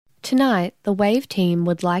Tonight, the WAVE team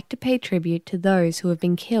would like to pay tribute to those who have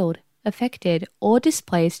been killed, affected, or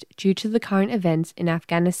displaced due to the current events in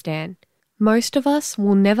Afghanistan. Most of us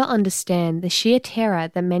will never understand the sheer terror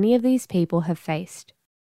that many of these people have faced.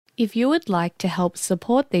 If you would like to help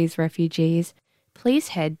support these refugees, please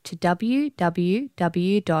head to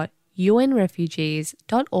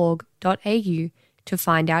www.unrefugees.org.au to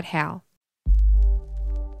find out how.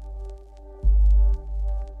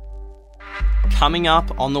 Coming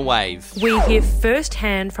up on The Wave. We hear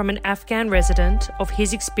firsthand from an Afghan resident of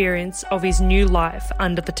his experience of his new life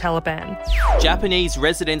under the Taliban. Japanese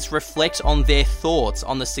residents reflect on their thoughts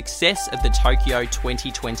on the success of the Tokyo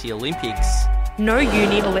 2020 Olympics. No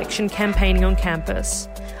uni election campaigning on campus.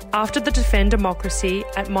 After the Defend Democracy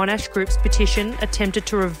at Monash Group's petition attempted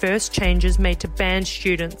to reverse changes made to ban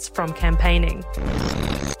students from campaigning.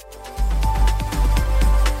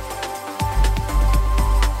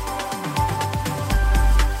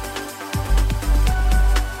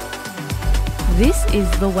 This is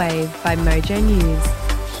The Wave by Mojo News.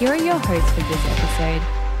 Here are your hosts for this episode,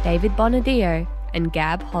 David Bonadio and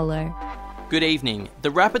Gab Hollow. Good evening. The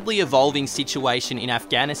rapidly evolving situation in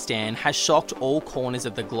Afghanistan has shocked all corners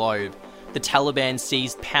of the globe. The Taliban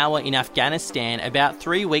seized power in Afghanistan about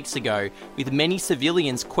 3 weeks ago, with many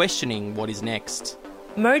civilians questioning what is next.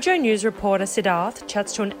 Mojo News reporter Siddharth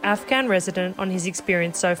chats to an Afghan resident on his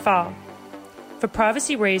experience so far. For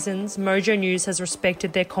privacy reasons, Mojo News has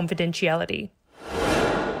respected their confidentiality.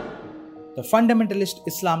 The fundamentalist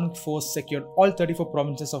Islamic force secured all 34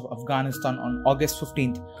 provinces of Afghanistan on August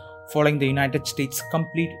 15th, following the United States'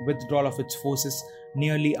 complete withdrawal of its forces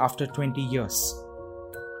nearly after 20 years.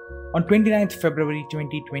 On 29th February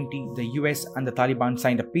 2020, the US and the Taliban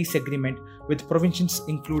signed a peace agreement with provisions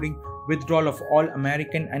including withdrawal of all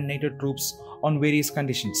American and NATO troops on various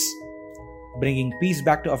conditions, bringing peace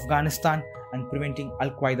back to Afghanistan and preventing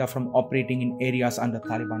Al-Qaeda from operating in areas under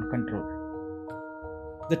Taliban control.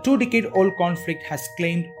 The 2-decade-old conflict has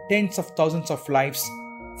claimed tens of thousands of lives,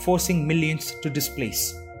 forcing millions to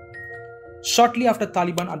displace. Shortly after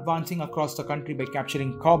Taliban advancing across the country by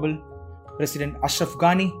capturing Kabul, President Ashraf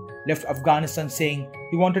Ghani left Afghanistan saying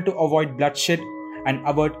he wanted to avoid bloodshed and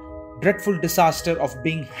avert dreadful disaster of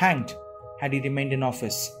being hanged had he remained in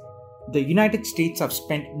office. The United States have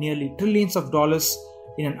spent nearly trillions of dollars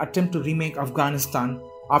in an attempt to remake Afghanistan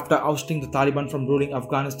after ousting the Taliban from ruling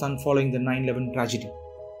Afghanistan following the 9/11 tragedy.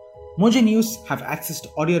 Mojo News have accessed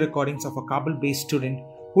audio recordings of a Kabul-based student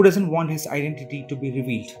who doesn't want his identity to be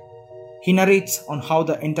revealed. He narrates on how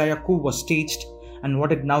the entire coup was staged and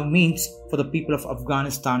what it now means for the people of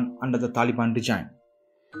Afghanistan under the Taliban regime.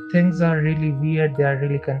 Things are really weird, they are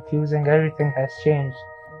really confusing, everything has changed.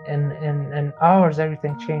 In hours,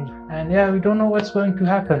 everything changed. And we don't know what's going to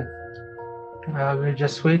happen. We're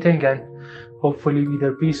just waiting and hopefully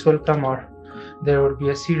either peace will come or there will be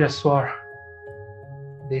a serious war.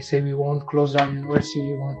 They say we won't close down university,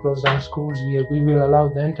 we won't close down schools, we will allow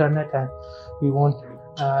the internet and we won't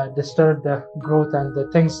disturb the growth and the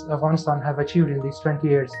things Afghanistan have achieved in these 20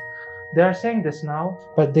 years. They are saying this now,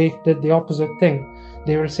 but they did the opposite thing.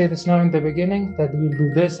 They will say this now in the beginning that we'll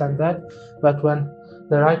do this and that, but when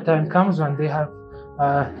the right time comes, when they have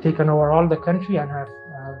taken over all the country and have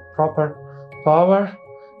proper power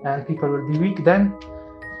and people will be weak, then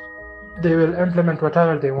they will implement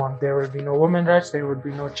whatever they want. There will be no women's rights, there will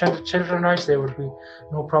be no children's rights, there will be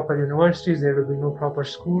no proper universities, there will be no proper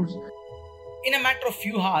schools. In a matter of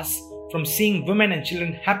few hours, from seeing women and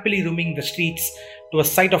children happily roaming the streets to a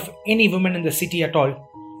sight of any woman in the city at all,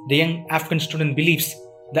 the young Afghan student believes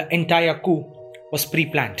the entire coup was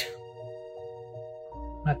pre-planned.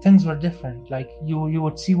 Things were different. Like you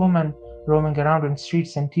would see women roaming around in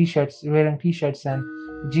streets and t-shirts, wearing t-shirts and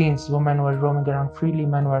jeans. Women were roaming around freely.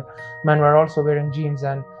 Men were also wearing jeans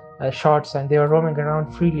and shorts, and they were roaming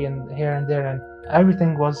around freely and here and there, and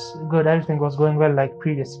everything was good. Everything was going well like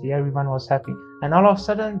previously. Everyone was happy. And all of a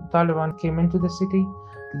sudden, Taliban came into the city.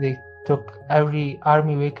 They took every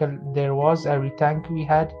army vehicle there was, every tank we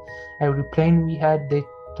had, every plane we had. They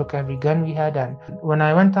took every gun we had. And when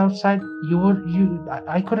I went outside,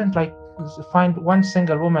 I couldn't find one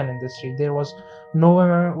single woman in the street. There was no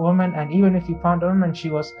woman, and even if you found a woman, she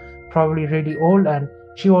was probably really old, and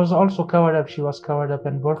she was also covered up. She was covered up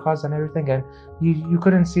in burqas and everything, and you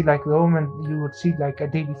couldn't see like the woman you would see like a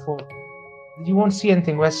day before. You won't see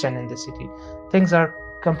anything Western in the city. Things are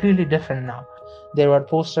completely different now. There were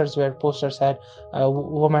posters where posters had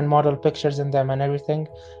woman model pictures in them and everything.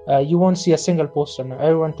 You won't see a single poster now.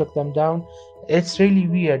 Everyone took them down. It's really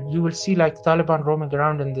weird. You will see like Taliban roaming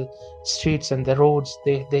around in the streets and the roads,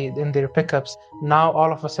 they in their pickups. Now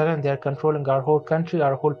all of a sudden they're controlling our whole country,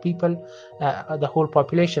 our whole people, the whole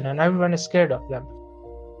population, and everyone is scared of them.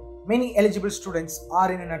 Many eligible students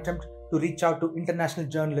are in an attempt to reach out to international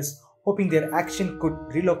journalists, hoping their action could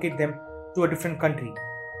relocate them to a different country.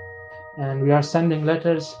 And we are sending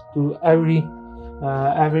letters to every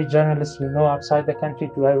journalist we know outside the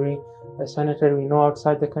country, to every senator we know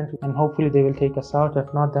outside the country, and hopefully they will take us out.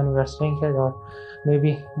 If not, then we are staying here, or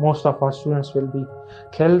maybe most of our students will be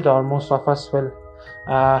killed, or most of us will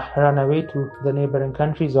run away to the neighboring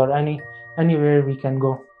countries or anywhere we can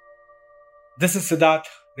go. This is Siddharth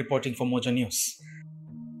reporting for Mojo News.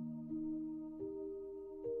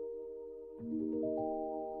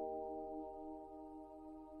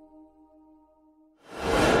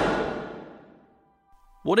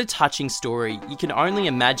 What a touching story. You can only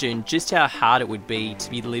imagine just how hard it would be to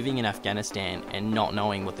be living in Afghanistan and not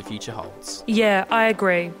knowing what the future holds. Yeah, I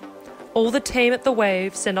agree. All the team at The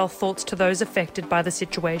Wave send our thoughts to those affected by the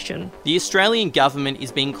situation. The Australian government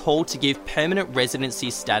is being called to give permanent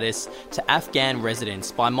residency status to Afghan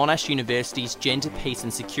residents by Monash University's Gender, Peace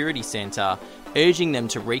and Security Centre, urging them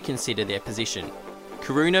to reconsider their position.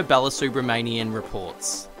 Karuna Balasubramanian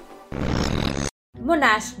reports.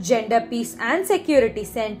 Monash Gender, Peace and Security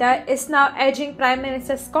Centre is now urging Prime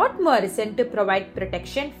Minister Scott Morrison to provide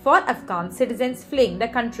protection for Afghan citizens fleeing the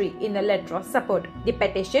country in a letter of support. The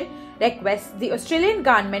petition requests the Australian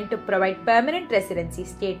government to provide permanent residency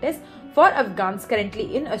status for Afghans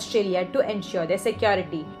currently in Australia to ensure their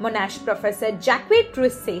security. Monash Professor Jacques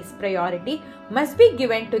Truss says priority must be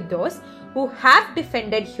given to those who have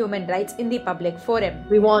defended human rights in the public forum.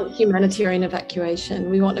 We want humanitarian evacuation.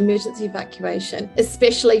 We want emergency evacuation,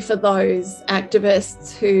 especially for those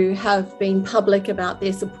activists who have been public about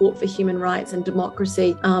their support for human rights and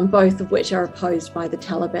democracy, both of which are opposed by the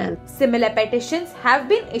Taliban. Similar petitions have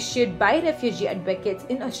been issued by refugee advocates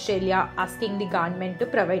in Australia asking the government to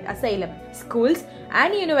provide asylum. Schools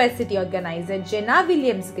and university organizer Jenna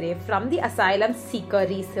Williams-Gray from the Asylum Seeker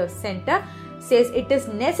Research Centre says it is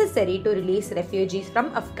necessary to release refugees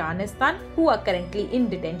from Afghanistan who are currently in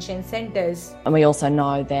detention centres. And we also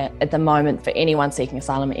know that at the moment, for anyone seeking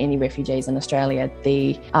asylum, any refugees in Australia,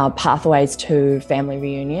 the pathways to family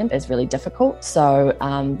reunion is really difficult. So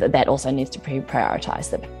that also needs to be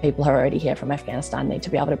prioritised, that people who are already here from Afghanistan need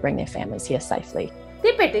to be able to bring their families here safely.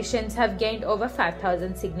 The petitions have gained over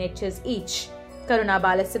 5,000 signatures each. Karuna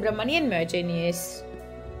Balasubramanian, Mojo News.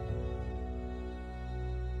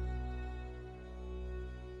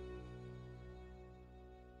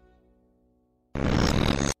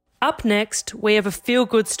 Up next, we have a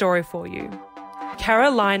feel-good story for you.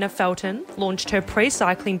 Carolina Felton launched her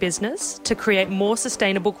pre-cycling business to create more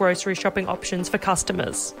sustainable grocery shopping options for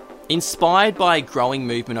customers. Inspired by a growing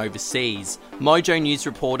movement overseas, Mojo News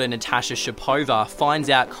reporter Natasha Shapova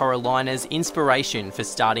finds out Carolina's inspiration for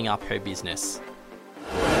starting up her business.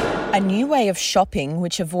 A new way of shopping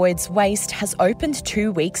which avoids waste has opened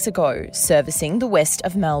 2 weeks ago, servicing the west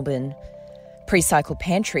of Melbourne. Pre-Cycle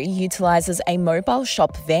Pantry utilises a mobile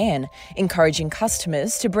shop van, encouraging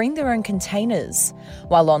customers to bring their own containers,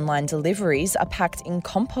 while online deliveries are packed in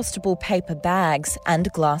compostable paper bags and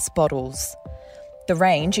glass bottles. The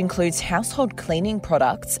range includes household cleaning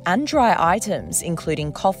products and dry items,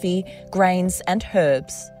 including coffee, grains and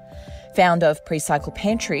herbs. Founder of Pre-Cycle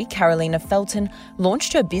Pantry, Carolina Felton,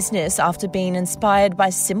 launched her business after being inspired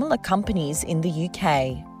by similar companies in the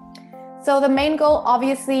UK. So the main goal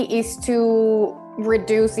obviously is to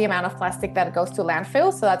reduce the amount of plastic that goes to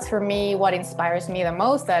landfill. So that's for me what inspires me the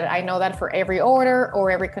most, that I know that for every order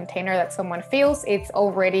or every container that someone fills, it's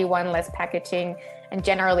already one less packaging and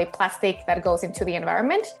generally plastic that goes into the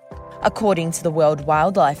environment. According to the World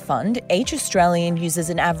Wildlife Fund, each Australian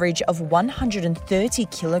uses an average of 130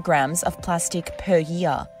 kilograms of plastic per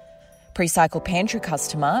year. Pre-Cycle Pantry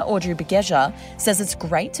customer Audrey Begeja says it's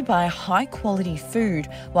great to buy high-quality food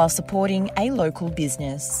while supporting a local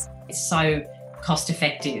business. It's so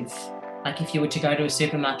cost-effective. Like if you were to go to a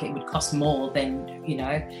supermarket, it would cost more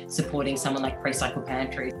than, supporting someone like Pre-Cycle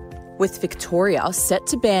Pantry. With Victoria set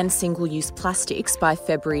to ban single-use plastics by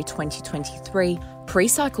February 2023,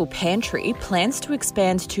 Pre-Cycle Pantry plans to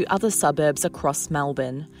expand to other suburbs across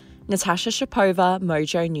Melbourne. Natasha Shapova,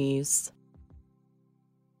 Mojo News.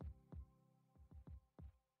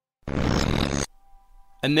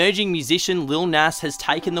 Emerging musician Lil Nas has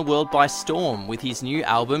taken the world by storm with his new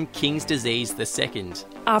album King's Disease II.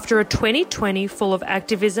 After a 2020 full of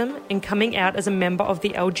activism and coming out as a member of the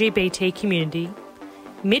LGBT community,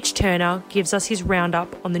 Mitch Turner gives us his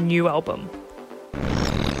roundup on the new album.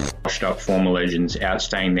 Washed up former legends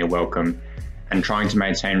outstaying their welcome and trying to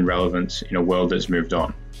maintain relevance in a world that's moved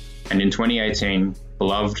on. And in 2018,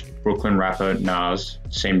 beloved Brooklyn rapper Nas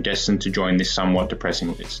seemed destined to join this somewhat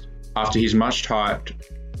depressing list. After his much-hyped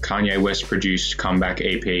Kanye West-produced comeback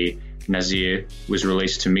EP, Nasir, was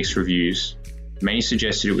released to mixed reviews, many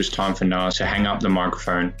suggested it was time for Nas to hang up the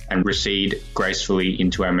microphone and recede gracefully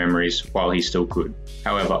into our memories while he still could.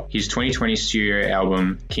 However, his 2020 studio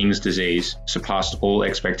album, King's Disease, surpassed all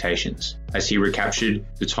expectations, as he recaptured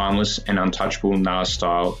the timeless and untouchable Nas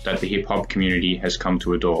style that the hip-hop community has come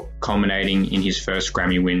to adore, culminating in his first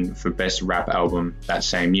Grammy win for Best Rap Album that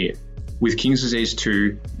same year. With King's Disease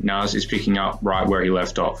 2, Nas is picking up right where he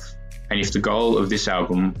left off. And if the goal of this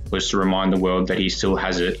album was to remind the world that he still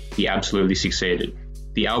has it, he absolutely succeeded.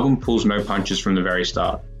 The album pulls no punches from the very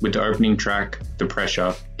start, with the opening track, The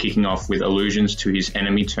Pressure, kicking off with allusions to his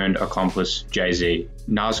enemy-turned-accomplice, Jay-Z.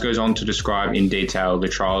 Nas goes on to describe in detail the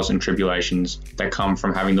trials and tribulations that come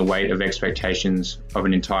from having the weight of expectations of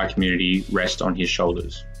an entire community rest on his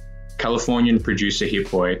shoulders. Californian producer Hit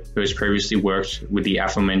Boy, who has previously worked with the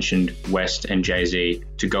aforementioned West and Jay-Z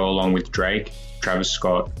to go along with Drake, Travis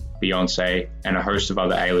Scott, Beyonce, and a host of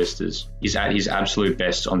other A-listers, is at his absolute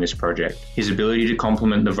best on this project. His ability to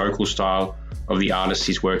complement the vocal style of the artists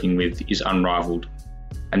he's working with is unrivaled,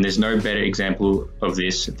 and there's no better example of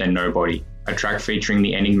this than Nobody, a track featuring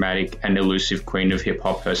the enigmatic and elusive queen of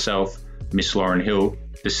hip-hop herself, Miss Lauryn Hill.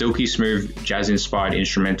 The silky smooth, jazz-inspired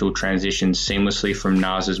instrumental transitions seamlessly from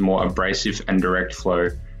Nas's more abrasive and direct flow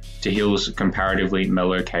to Hill's comparatively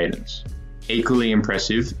mellow cadence. Equally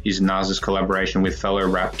impressive is Nas's collaboration with fellow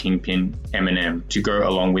rap kingpin Eminem to go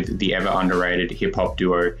along with the ever-underrated hip-hop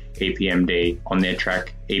duo EPMD on their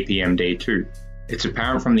track EPMD 2. It's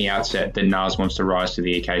apparent from the outset that Nas wants to rise to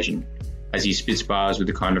the occasion, as he spits bars with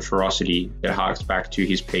the kind of ferocity that harks back to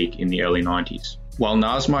his peak in the early 90s. While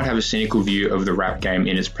Nas might have a cynical view of the rap game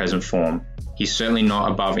in its present form, he's certainly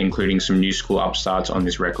not above including some new school upstarts on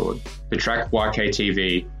this record. The track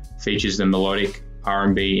YKTV features the melodic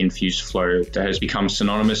R&B infused flow that has become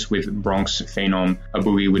synonymous with Bronx phenom A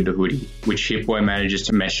Boogie with the Hoodie, which Hit Boy manages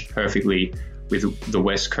to mesh perfectly with the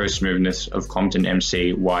West Coast smoothness of Compton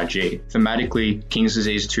MC YG. Thematically, King's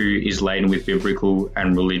Disease 2 is laden with biblical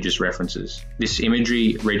and religious references. This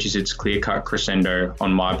imagery reaches its clear-cut crescendo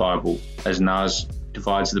on My Bible, as Nas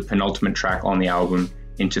divides the penultimate track on the album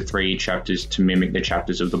into 3 chapters to mimic the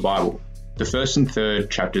chapters of the Bible. The first and third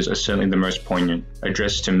chapters are certainly the most poignant,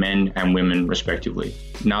 addressed to men and women respectively.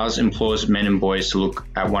 Nas implores men and boys to look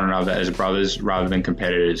at one another as brothers rather than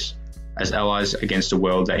competitors, as allies against a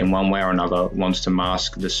world that in one way or another wants to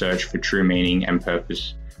mask the search for true meaning and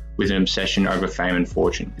purpose with an obsession over fame and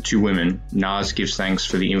fortune. To women, Nas gives thanks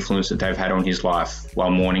for the influence that they've had on his life,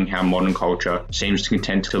 while mourning how modern culture seems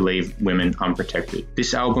content to leave women unprotected.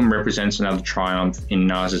 This album represents another triumph in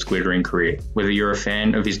Nas's glittering career. Whether you're a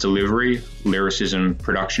fan of his delivery, lyricism,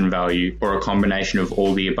 production value, or a combination of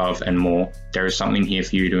all the above and more, there is something here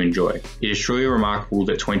for you to enjoy. It is truly remarkable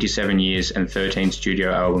that 27 years and 13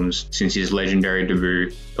 studio albums since his legendary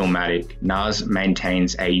debut, Illmatic, Nas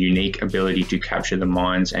maintains a unique ability to capture the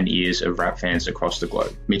minds and ears of rap fans across the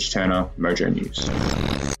globe. Mitch Turner, Mojo News.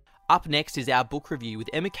 Up next is our book review with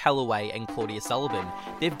Emma Calloway and Claudia Sullivan.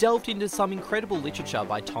 They've delved into some incredible literature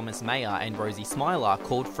by Thomas Mayer and Rosie Smiler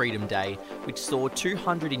called Freedom Day, which saw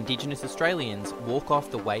 200 Indigenous Australians walk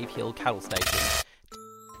off the Wave Hill cattle station.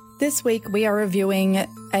 This week we are reviewing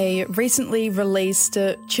a recently released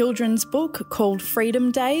children's book called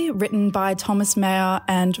Freedom Day, written by Thomas Mayer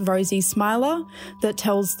and Rosie Smiler, that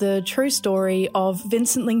tells the true story of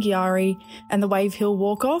Vincent Lingiari and the Wave Hill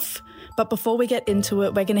Walk-Off. But before we get into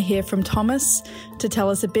it, we're going to hear from Thomas to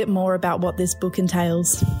tell us a bit more about what this book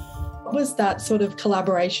entails. What was that sort of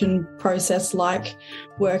collaboration process like,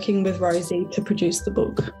 working with Rosie to produce the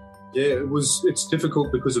book? Yeah, it's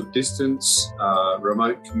difficult because of distance,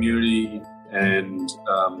 remote community, and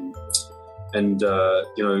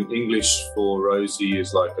English for Rosie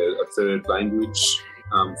is like a third language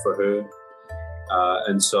for her,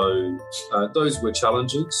 and so those were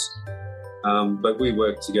challenges, but we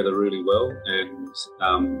worked together really well,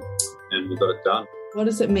 and we got it done. What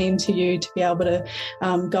does it mean to you to be able to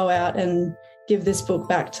go out and give this book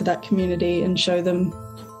back to that community and show them?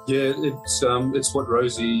 Yeah, it's what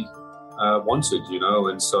Rosie wanted,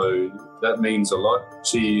 and so that means a lot.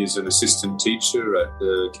 She is an assistant teacher at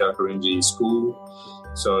the Kalkarinji school,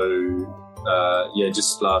 so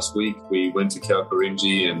just last week we went to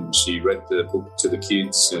Kalkarinji and she read the book to the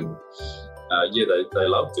kids, and they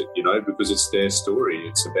loved it, because it's their story.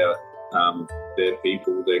 It's about their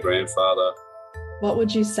people, their grandfather. What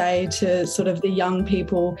would you say to sort of the young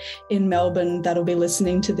people in Melbourne that'll be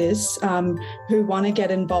listening to this, who want to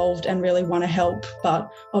get involved and really want to help,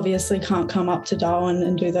 but obviously can't come up to Darwin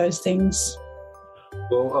and do those things?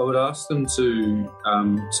 Well, I would ask them to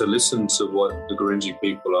listen to what the Gurindji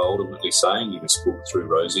people are ultimately saying in this book through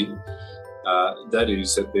Rosie. That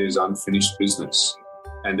is that there's unfinished business,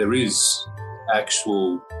 and there is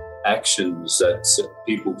actual actions that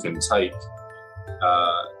people can take.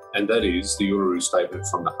 And that is the Uluru Statement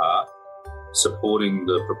from the Heart, supporting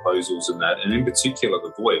the proposals in that, and in particular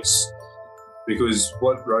the voice. Because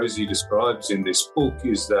what Rosie describes in this book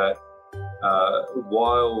is that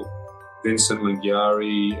while Vincent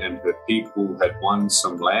Lingiari and her people had won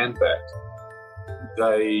some land back,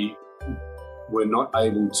 they were not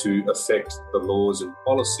able to affect the laws and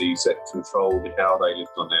policies that controlled how they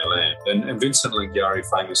lived on their land. And Vincent Lingiari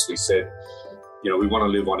famously said, we want to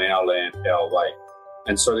live on our land, our way.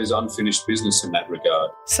 And so there's unfinished business in that regard.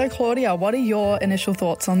 So Claudia, what are your initial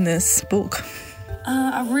thoughts on this book?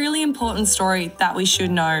 A really important story that we should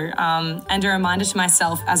know, and a reminder to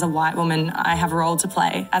myself as a white woman, I have a role to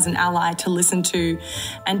play as an ally to listen to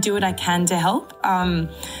and do what I can to help.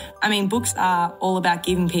 Books are all about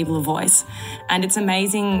giving people a voice, and it's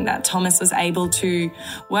amazing that Thomas was able to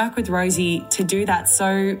work with Rosie to do that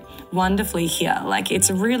so wonderfully here. It's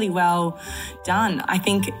really well done. I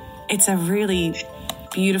think it's a really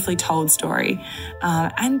beautifully told story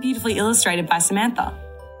and beautifully illustrated by Samantha.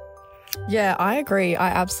 Yeah, I agree. I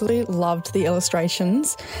absolutely loved the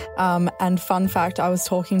illustrations. And fun fact, I was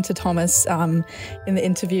talking to Thomas in the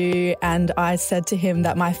interview, and I said to him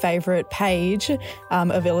that my favourite page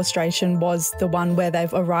of illustration was the one where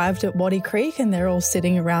they've arrived at Waddy Creek and they're all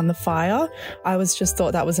sitting around the fire. I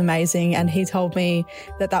thought that was amazing, and he told me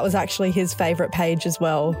that was actually his favourite page as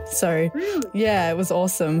well. So, yeah, it was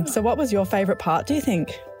awesome. So what was your favourite part, do you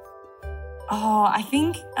think? Oh, I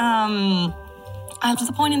think... to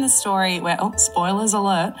the point in the story where, spoilers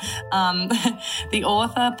alert, the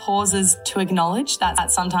author pauses to acknowledge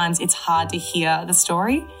that sometimes it's hard to hear the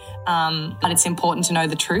story, but it's important to know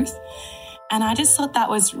the truth. And I just thought that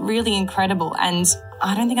was really incredible. And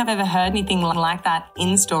I don't think I've ever heard anything like that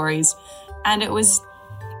in stories. And it was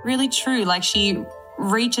really true. She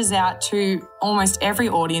reaches out to almost every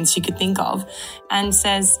audience you could think of and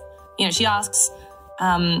says, she asks,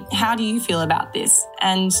 how do you feel about this?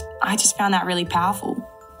 And I just found that really powerful.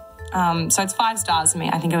 So it's 5 stars for me.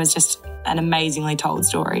 I think it was just an amazingly told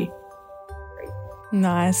story.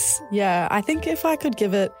 Nice. Yeah, I think if I could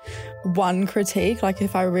give it one critique,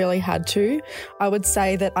 if I really had to, I would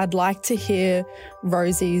say that I'd like to hear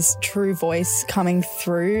Rosie's true voice coming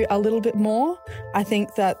through a little bit more. I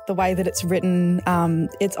think that the way that it's written,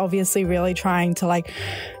 it's obviously really trying to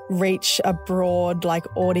reach a broad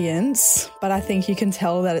audience, but I think you can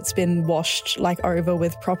tell that it's been washed over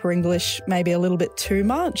with proper English maybe a little bit too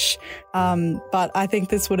much. But I think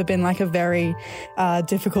this would have been a very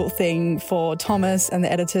difficult thing for Thomas and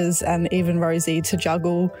the editors and even Rosie to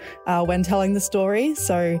juggle when telling the story.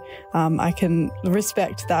 So I can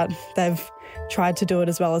respect that they've tried to do it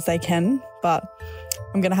as well as they can, but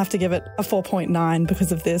I'm going to have to give it a 4.9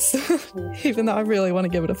 because of this, even though I really want to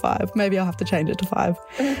give it a 5. Maybe I'll have to change it to 5.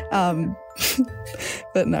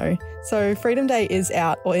 But no. So Freedom Day is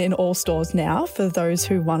out in all stores now for those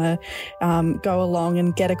who want to go along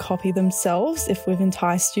and get a copy themselves if we've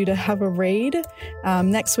enticed you to have a read.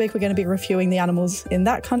 Next week, we're going to be reviewing The Animals in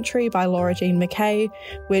That Country by Laura Jean McKay,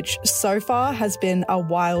 which so far has been a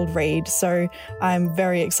wild read. So I'm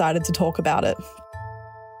very excited to talk about it.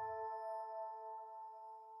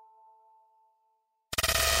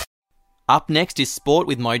 Up next is sport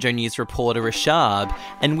with Mojo News reporter Rashab,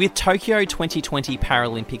 and with Tokyo 2020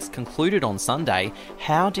 Paralympics concluded on Sunday,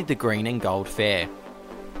 how did the green and gold fare?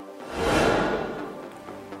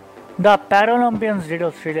 The Paralympians did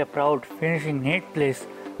Australia proud, finishing in 8th place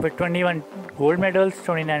with 21 gold medals,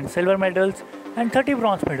 29 silver medals and 30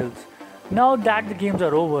 bronze medals. Now that the games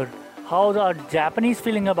are over, how are Japanese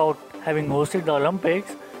feeling about having hosted the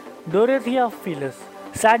Olympics? Dorothea Phyllis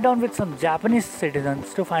sat down with some Japanese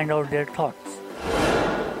citizens to find out their thoughts.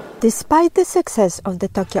 Despite the success of the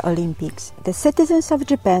Tokyo Olympics, the citizens of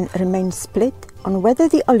Japan remain split on whether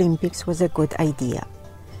the Olympics was a good idea.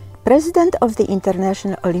 President of the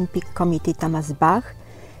International Olympic Committee Thomas Bach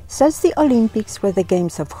says the Olympics were the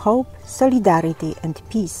games of hope, solidarity and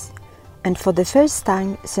peace, and for the first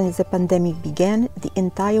time since the pandemic began, the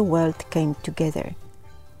entire world came together.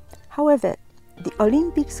 However, the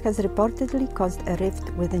Olympics has reportedly caused a rift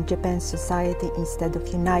within Japan's society instead of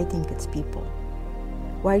uniting its people.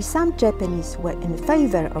 While some Japanese were in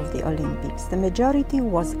favor of the Olympics, the majority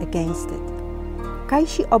was against it.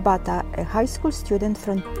 Kaishi Obata, a high school student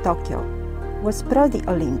from Tokyo, was pro the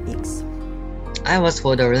Olympics. I was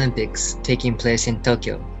for the Olympics taking place in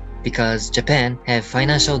Tokyo because Japan had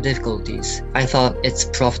financial difficulties. I thought it's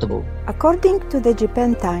profitable. According to the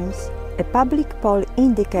Japan Times, a public poll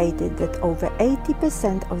indicated that over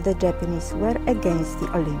 80% of the Japanese were against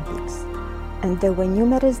the Olympics, and there were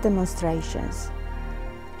numerous demonstrations.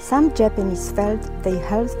 Some Japanese felt their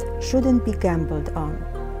health shouldn't be gambled on.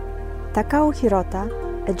 Takao Hirota,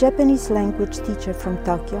 a Japanese language teacher from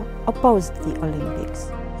Tokyo, opposed the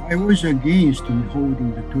Olympics. I was against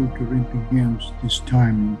holding the Tokyo Olympic Games this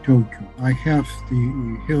time in Tokyo. I have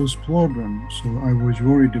the health problem, so I was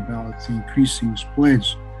worried about the increasing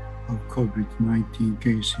spreads of COVID-19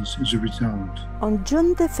 cases as a result. On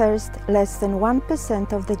June the 1st, less than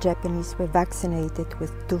 1% of the Japanese were vaccinated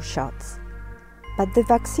with 2 shots. But the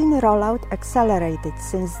vaccine rollout accelerated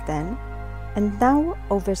since then, and now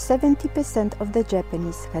over 70% of the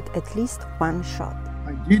Japanese had at least 1 shot.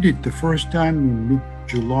 I did it the first time in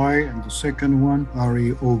mid-July and the second one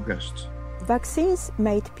early August. Vaccines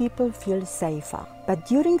made people feel safer, but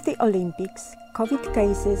during the Olympics, COVID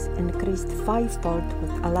cases increased 5-fold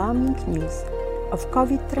with alarming news of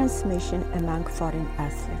COVID transmission among foreign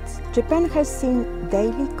athletes. Japan has seen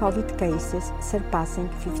daily COVID cases surpassing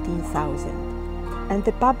 15,000, and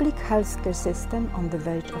the public healthcare system on the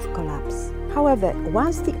verge of collapse. However,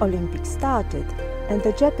 once the Olympics started and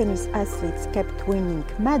the Japanese athletes kept winning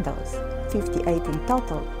medals, 58 in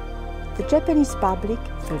total, the Japanese public,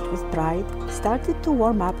 filled with pride, started to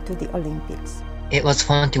warm up to the Olympics. It was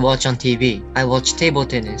fun to watch on TV. I watched table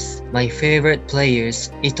tennis. My favorite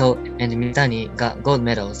players, Ito and Mitani, got gold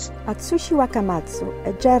medals. Atsushi Wakamatsu,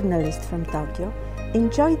 a journalist from Tokyo,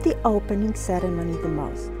 enjoyed the opening ceremony the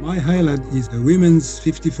most. My highlight is the women's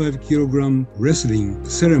 55-kilogram wrestling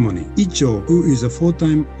ceremony. Icho, who is a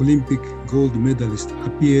 4-time Olympic gold medalist,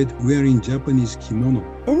 appeared wearing Japanese kimono.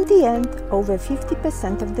 In the end, over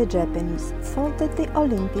 50% of the Japanese thought that the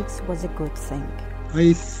Olympics was a good thing.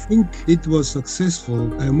 I think it was successful,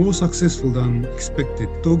 more successful than expected.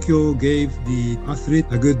 Tokyo gave the athlete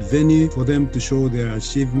a good venue for them to show their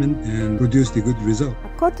achievement and produce the good result.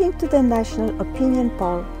 According to the national opinion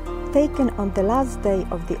poll taken on the last day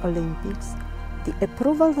of the Olympics, the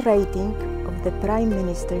approval rating of the Prime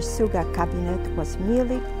Minister Suga cabinet was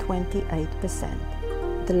merely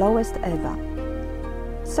 28%, the lowest ever.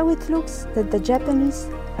 So it looks that the Japanese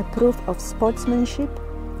approve of sportsmanship,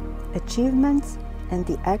 achievements, and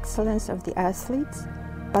the excellence of the athletes,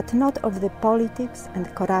 but not of the politics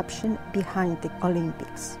and corruption behind the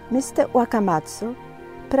Olympics. Mr. Wakamatsu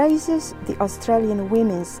praises the Australian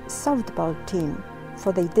women's softball team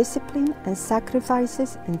for their discipline and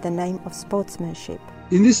sacrifices in the name of sportsmanship.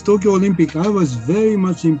 In this Tokyo Olympic, I was very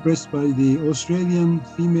much impressed by the Australian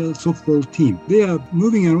female softball team. They are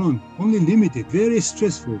moving around, only limited, very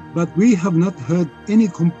stressful, but we have not heard any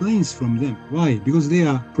complaints from them. Why? Because they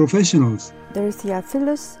are professionals. Dorothea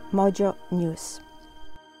Phyllis, Mojo News.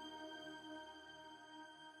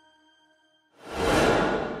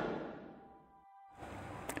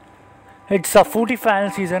 It's a footy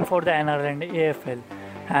final season for the NRL and AFL,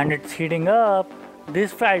 and it's heating up.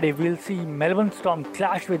 This Friday, we'll see Melbourne Storm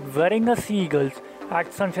clash with Warringah Sea Eagles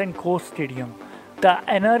at Sunshine Coast Stadium. The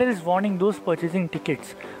NRL is warning those purchasing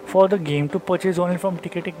tickets for the game to purchase only from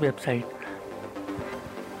ticketing website.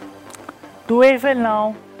 To AFL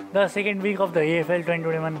now, the second week of the AFL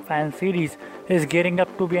 2021 final series is gearing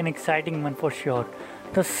up to be an exciting one for sure.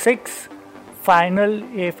 The 6 final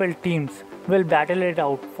AFL teams will battle it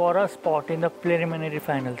out for a spot in the preliminary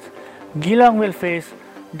finals. Geelong will face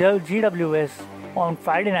the GWS on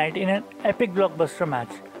Friday night in an epic blockbuster match.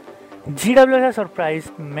 GWS has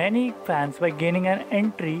surprised many fans by gaining an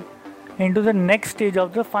entry into the next stage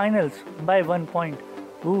of the finals by 1 point.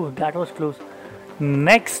 Ooh, that was close.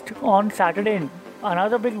 Next, on Saturday,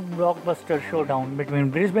 another big blockbuster showdown between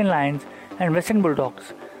Brisbane Lions and Western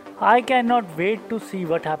Bulldogs. I cannot wait to see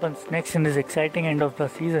what happens next in this exciting end of the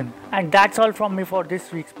season. And that's all from me for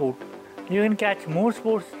this week's sport. You can catch more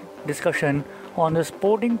sports discussion on the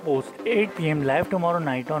Sporting Post 8 PM live tomorrow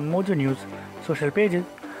night on Mojo News social pages.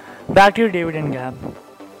 Back to you, David and Gab.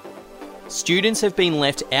 Students have been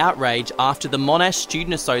left outraged after the Monash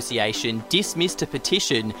Student Association dismissed a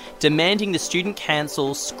petition demanding the Student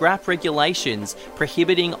Council scrap regulations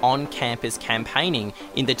prohibiting on-campus campaigning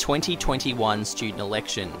in the 2021 student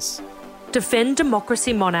elections. Defend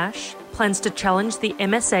Democracy Monash plans to challenge the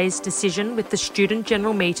MSA's decision with the Student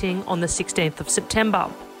General Meeting on the 16th of September.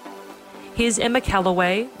 Here's Emma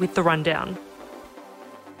Callaway with the rundown.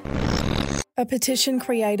 A petition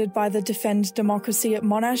created by the Defend Democracy at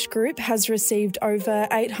Monash group has received over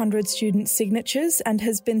 800 student signatures and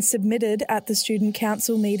has been submitted at the Student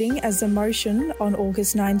Council meeting as a motion on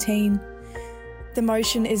August 19. The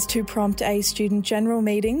motion is to prompt a Student General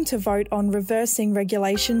Meeting to vote on reversing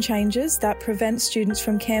regulation changes that prevent students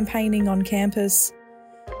from campaigning on campus.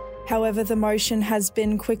 However, the motion has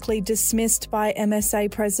been quickly dismissed by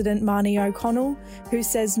MSA President Marnie O'Connell, who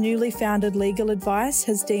says newly founded legal advice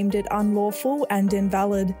has deemed it unlawful and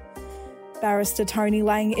invalid. Barrister Tony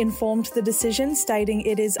Lang informed the decision, stating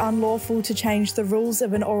it is unlawful to change the rules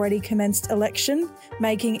of an already commenced election,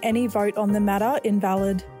 making any vote on the matter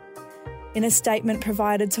invalid. In a statement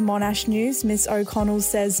provided to Monash News, Ms O'Connell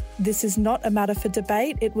says, "This is not a matter for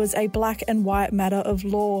debate, it was a black and white matter of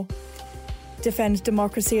law." Defend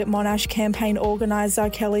Democracy at Monash campaign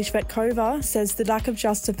organiser Kelly Shvetkova says the lack of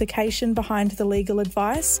justification behind the legal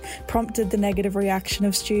advice prompted the negative reaction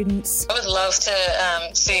of students. I would love to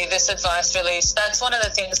see this advice released. That's one of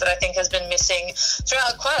the things that I think has been missing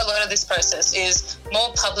throughout quite a lot of this process, is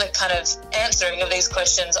more public kind of answering of these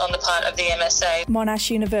questions on the part of the MSA.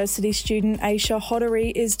 Monash University student Aisha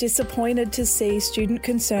Hoddery is disappointed to see student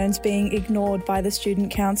concerns being ignored by the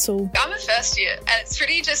Student Council. I'm a first year and it's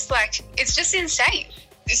pretty it's just insane.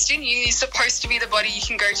 The student union is supposed to be the body you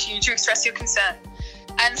can go to express your concern.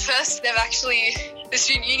 And first, the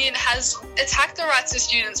student union has attacked the rights of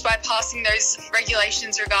students by passing those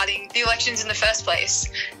regulations regarding the elections in the first place.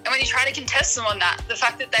 And when you try to contest them on that, the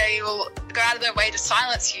fact that they will go out of their way to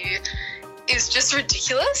silence you is just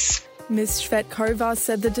ridiculous. Ms Shvetkova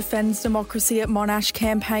said the Defend Democracy at Monash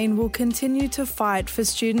campaign will continue to fight for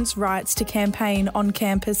students' rights to campaign on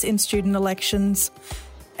campus in student elections.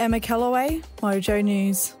 Emma Callaway, Mojo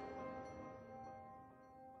News.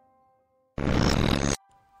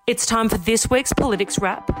 It's time for this week's Politics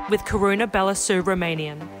Wrap with Karuna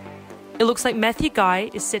Balasu-Romanian. It looks like Matthew Guy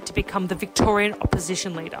is set to become the Victorian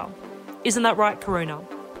opposition leader. Isn't that right, Karuna?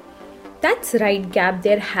 That's right, Gab.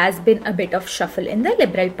 There has been a bit of shuffle in the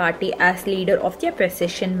Liberal Party as leader of the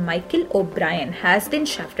opposition, Michael O'Brien, has been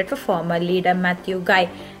shafted for former leader Matthew Guy.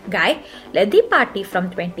 Guy led the party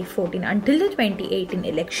from 2014 until the 2018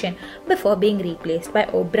 election before being replaced by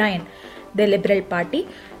O'Brien. The Liberal Party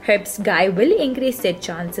hopes Guy will increase their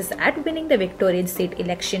chances at winning the Victorian state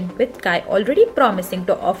election, with Guy already promising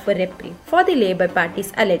to offer reprieve for the Labour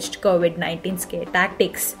Party's alleged COVID-19 scare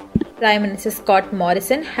tactics. Prime Minister Scott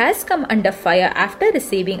Morrison has come under fire after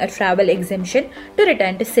receiving a travel exemption to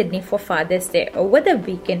return to Sydney for Father's Day over the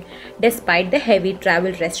weekend, despite the heavy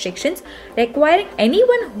travel restrictions requiring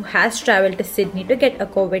anyone who has travelled to Sydney to get a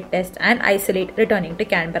COVID test and isolate returning to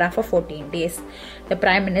Canberra for 14 days. The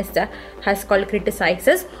Prime Minister has called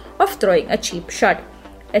criticisers of throwing a cheap shot.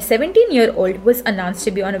 A 17-year-old was announced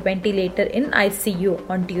to be on a ventilator in ICU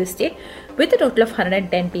on Tuesday, with a total of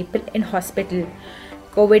 110 people in hospital.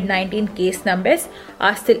 COVID-19 case numbers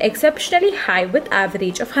are still exceptionally high, with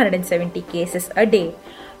average of 170 cases a day.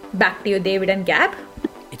 Back to you, David and Gab.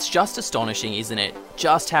 It's just astonishing, isn't it?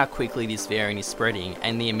 Just how quickly this variant is spreading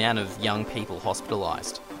and the amount of young people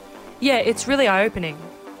hospitalised. Yeah, it's really eye-opening.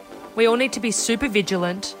 We all need to be super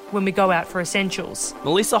vigilant when we go out for essentials.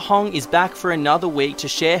 Melissa Hong is back for another week to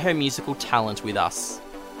share her musical talent with us.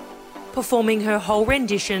 Performing her whole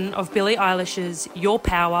rendition of Billie Eilish's Your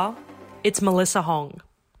Power, it's Melissa Hong.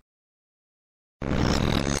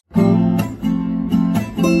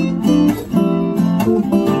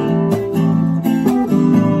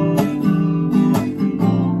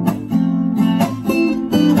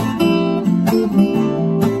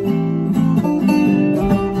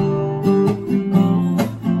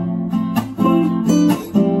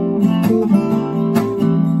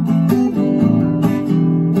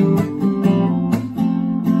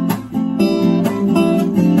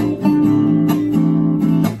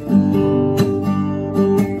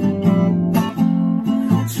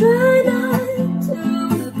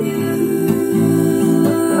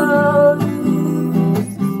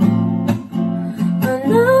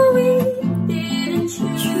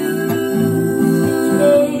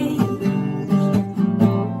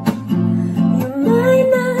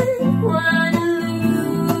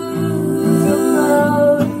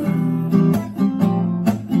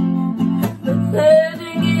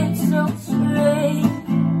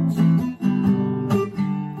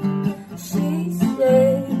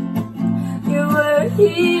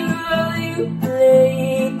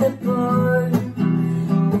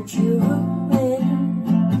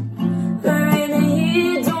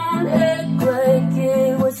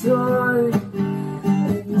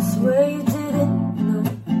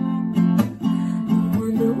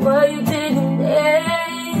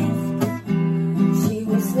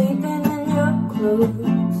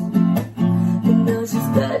 And now she's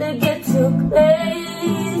gotta get to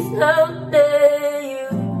place. How dare you?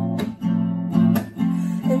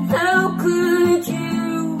 And how could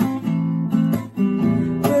you?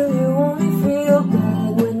 Will you only feel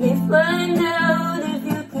bad when they find out if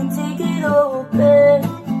you can take it all back?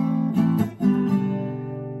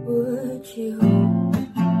 Would you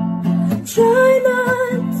try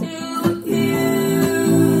not to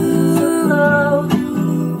abuse your love?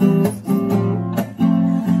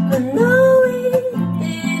 I know we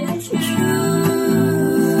didn't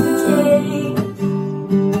choose to change.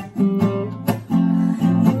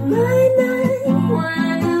 You might not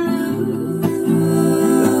want to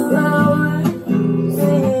lose our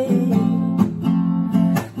way,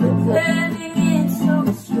 but having it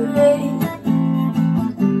so straight.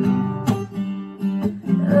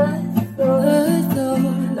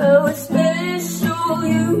 I was special,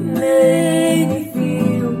 you made me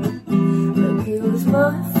feel like it was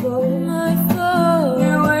my fault.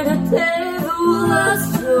 You were the devil, I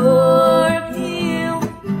saw appeal.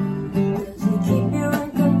 Does it keep you in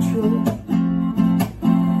control?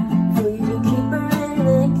 For you to keep her in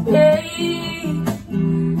the cage,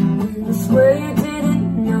 and I swear you didn't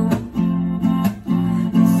know.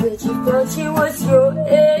 You said you thought she was your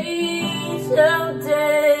age. How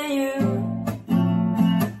dare you?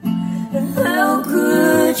 And how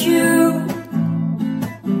could you?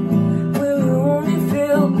 Will you only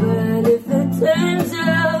feel bad if it turns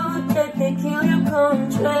out that they kill your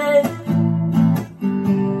contract?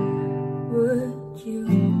 Would you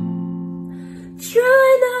try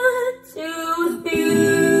not to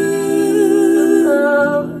abuse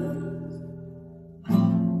love?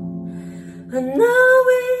 I know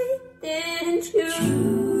we didn't choose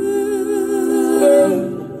it.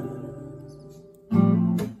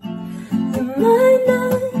 You might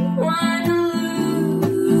not want to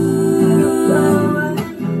lose your power.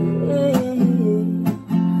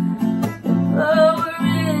 The power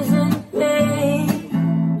isn't pain.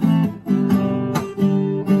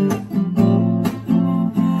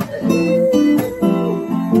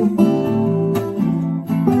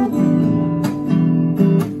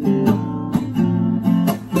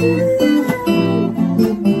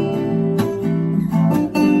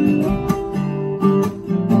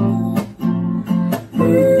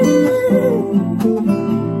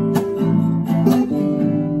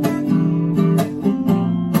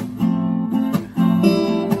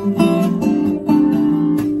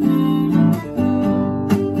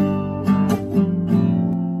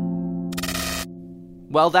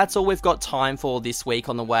 Well, that's all we've got time for this week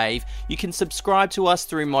on The Wave. You can subscribe to us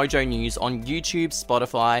through Mojo News on YouTube,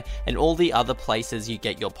 Spotify, and all the other places you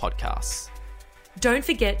get your podcasts. Don't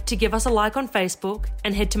forget to give us a like on Facebook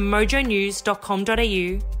and head to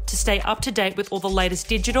mojonews.com.au to stay up to date with all the latest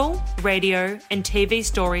digital, radio, and TV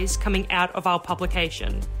stories coming out of our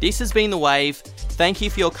publication. This has been The Wave. Thank you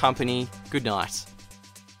for your company. Good night.